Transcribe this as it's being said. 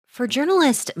For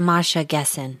journalist Masha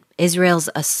Gessen, Israel's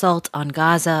assault on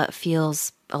Gaza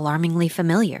feels alarmingly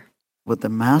familiar. With the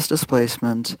mass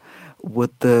displacement, with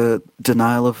the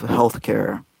denial of health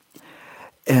care,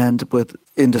 and with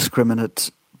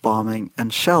indiscriminate bombing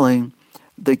and shelling,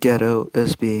 the ghetto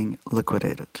is being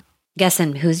liquidated.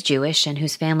 Gessen, who's Jewish and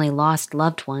whose family lost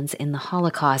loved ones in the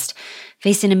Holocaust,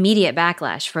 faced an immediate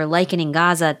backlash for likening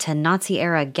Gaza to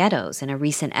Nazi-era ghettos in a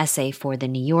recent essay for The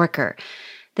New Yorker.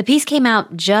 The piece came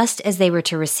out just as they were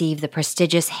to receive the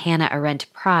prestigious Hannah Arendt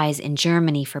Prize in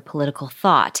Germany for political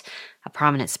thought. A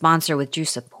prominent sponsor withdrew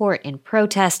support in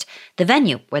protest. The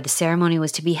venue where the ceremony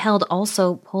was to be held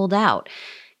also pulled out.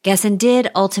 Gessen did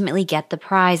ultimately get the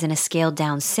prize in a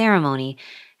scaled-down ceremony,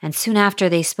 and soon after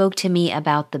they spoke to me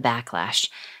about the backlash.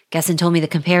 Gessen told me the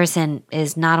comparison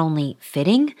is not only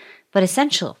fitting, but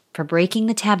essential for breaking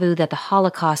the taboo that the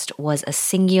Holocaust was a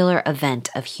singular event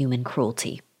of human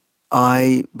cruelty.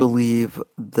 I believe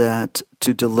that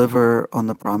to deliver on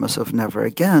the promise of never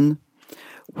again,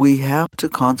 we have to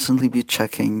constantly be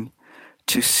checking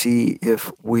to see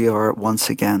if we are once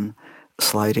again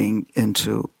sliding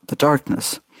into the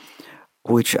darkness,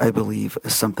 which I believe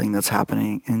is something that's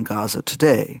happening in Gaza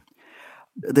today.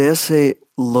 The essay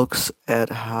looks at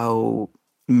how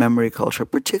memory culture,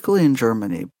 particularly in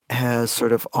Germany, has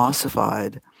sort of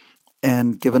ossified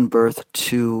and given birth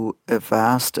to a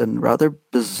vast and rather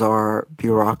bizarre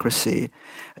bureaucracy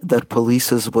that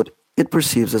polices what it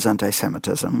perceives as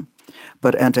anti-Semitism.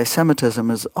 But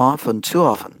anti-Semitism is too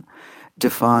often,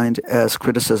 defined as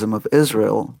criticism of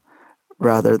Israel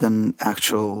rather than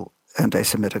actual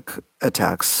anti-Semitic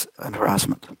attacks and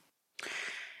harassment.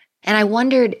 And I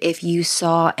wondered if you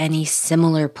saw any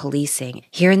similar policing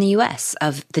here in the U.S.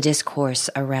 of the discourse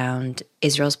around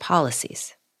Israel's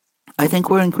policies. I think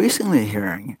we're increasingly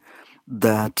hearing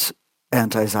that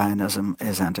anti-Zionism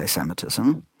is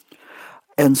anti-Semitism.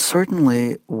 And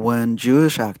certainly when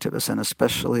Jewish activists, and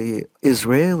especially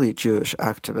Israeli Jewish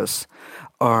activists,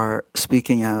 are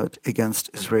speaking out against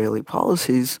Israeli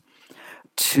policies,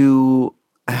 to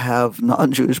have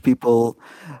non-Jewish people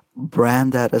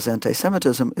brand that as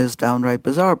anti-Semitism is downright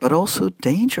bizarre, but also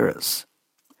dangerous.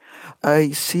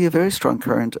 I see a very strong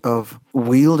current of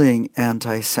wielding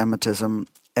anti-Semitism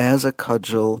as a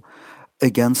cudgel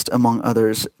against, among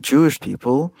others, Jewish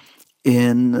people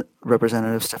in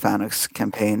Representative Stefanik's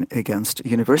campaign against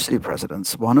university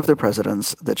presidents. One of the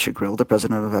presidents that she grilled, the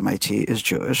president of MIT, is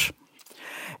Jewish.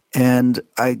 And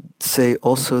I'd say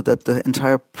also that the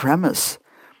entire premise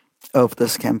of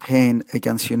this campaign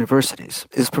against universities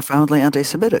is profoundly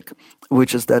anti-Semitic,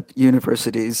 which is that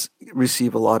universities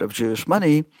receive a lot of Jewish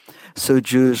money, so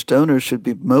Jewish donors should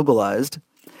be mobilized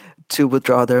to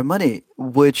withdraw their money,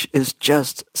 which is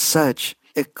just such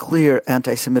a clear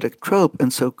anti-Semitic trope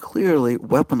and so clearly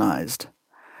weaponized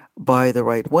by the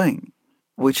right wing,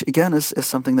 which again is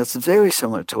something that's very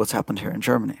similar to what's happened here in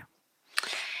Germany.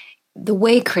 The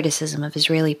way criticism of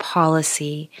Israeli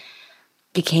policy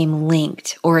became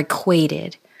linked or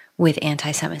equated with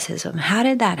anti-Semitism, how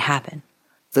did that happen?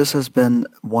 This has been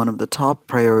one of the top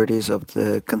priorities of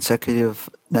the consecutive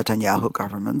Netanyahu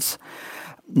governments.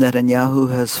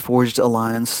 Netanyahu has forged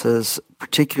alliances,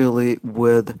 particularly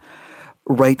with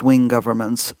right-wing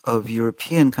governments of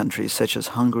European countries such as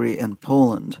Hungary and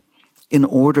Poland, in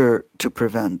order to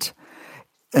prevent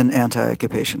an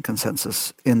anti-occupation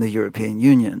consensus in the European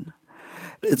Union.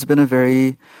 It's been a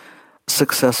very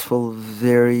successful,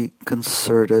 very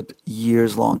concerted,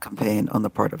 years-long campaign on the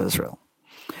part of Israel.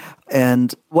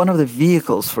 And one of the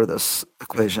vehicles for this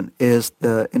equation is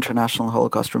the International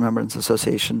Holocaust Remembrance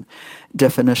Association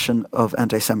definition of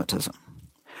anti-Semitism,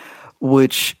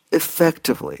 which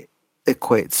effectively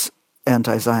equates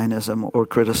anti-Zionism or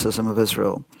criticism of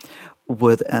Israel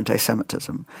with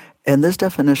anti-Semitism. And this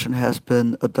definition has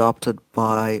been adopted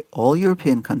by all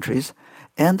European countries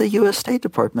and the U.S. State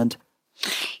Department.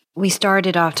 We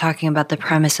started off talking about the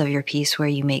premise of your piece where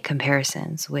you make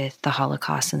comparisons with the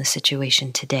Holocaust and the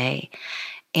situation today.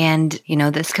 And,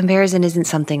 this comparison isn't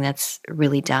something that's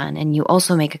really done. And you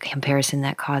also make a comparison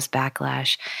that caused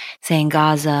backlash, saying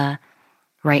Gaza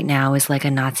right now is like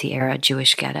a Nazi-era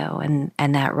Jewish ghetto,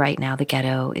 and that right now the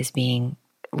ghetto is being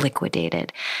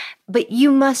liquidated. But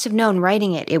you must have known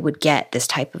writing it would get this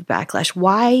type of backlash.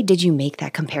 Why did you make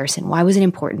that comparison? Why was it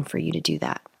important for you to do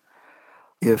that?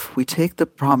 If we take the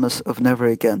promise of never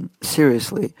again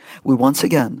seriously, we once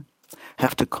again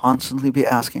have to constantly be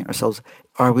asking ourselves,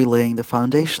 are we laying the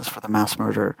foundations for the mass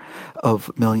murder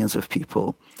of millions of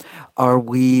people? Are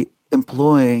we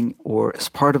employing, or is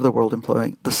part of the world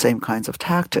employing, the same kinds of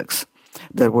tactics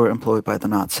that were employed by the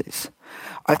Nazis?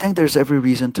 I think there's every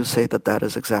reason to say that that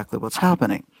is exactly what's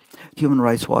happening. Human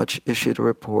Rights Watch issued a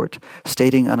report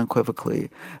stating unequivocally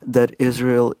that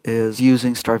Israel is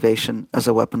using starvation as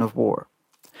a weapon of war,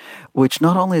 which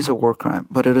not only is a war crime,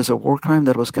 but it is a war crime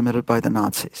that was committed by the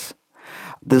Nazis.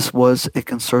 This was a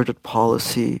concerted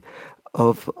policy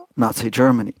of Nazi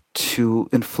Germany to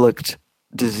inflict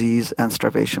disease and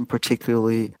starvation,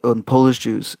 particularly on Polish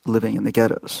Jews living in the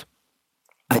ghettos.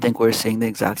 I think we're seeing the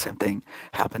exact same thing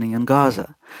happening in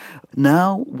Gaza.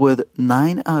 Now, with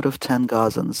 9 out of 10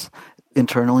 Gazans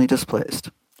internally displaced,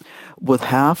 with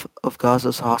half of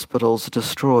Gaza's hospitals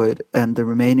destroyed and the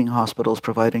remaining hospitals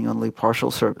providing only partial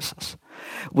services,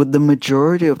 with the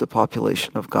majority of the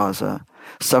population of Gaza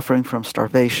suffering from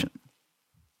starvation,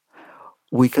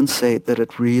 we can say that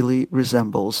it really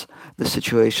resembles the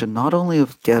situation not only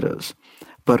of ghettos,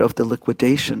 but of the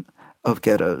liquidation of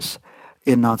ghettos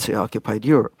in Nazi-occupied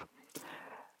Europe.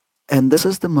 And this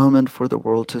is the moment for the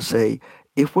world to say,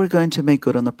 if we're going to make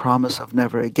good on the promise of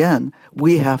never again,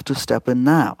 we have to step in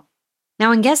now.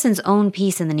 Now, in Gessen's own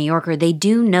piece in The New Yorker, they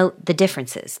do note the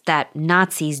differences, that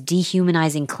Nazis'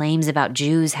 dehumanizing claims about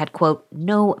Jews had, quote,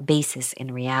 no basis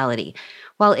in reality,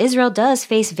 while Israel does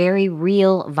face very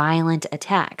real, violent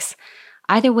attacks.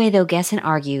 Either way, though, Gessen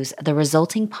argues the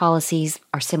resulting policies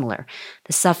are similar,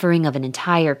 the suffering of an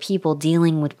entire people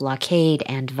dealing with blockade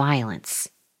and violence.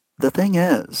 The thing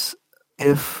is,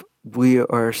 if we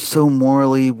are so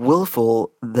morally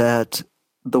willful that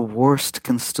the worst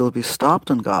can still be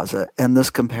stopped in Gaza, and this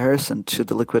comparison to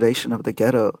the liquidation of the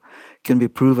ghetto can be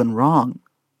proven wrong,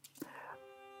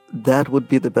 that would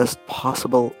be the best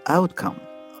possible outcome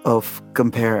of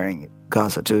comparing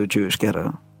Gaza to a Jewish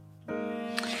ghetto.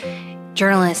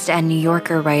 Journalist and New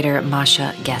Yorker writer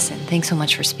Masha Gessen, thanks so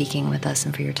much for speaking with us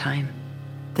and for your time.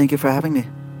 Thank you for having me.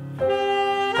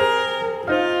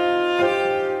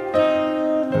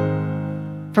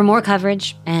 For more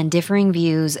coverage and differing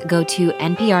views, go to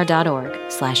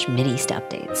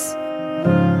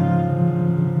npr.org/MideastUpdates.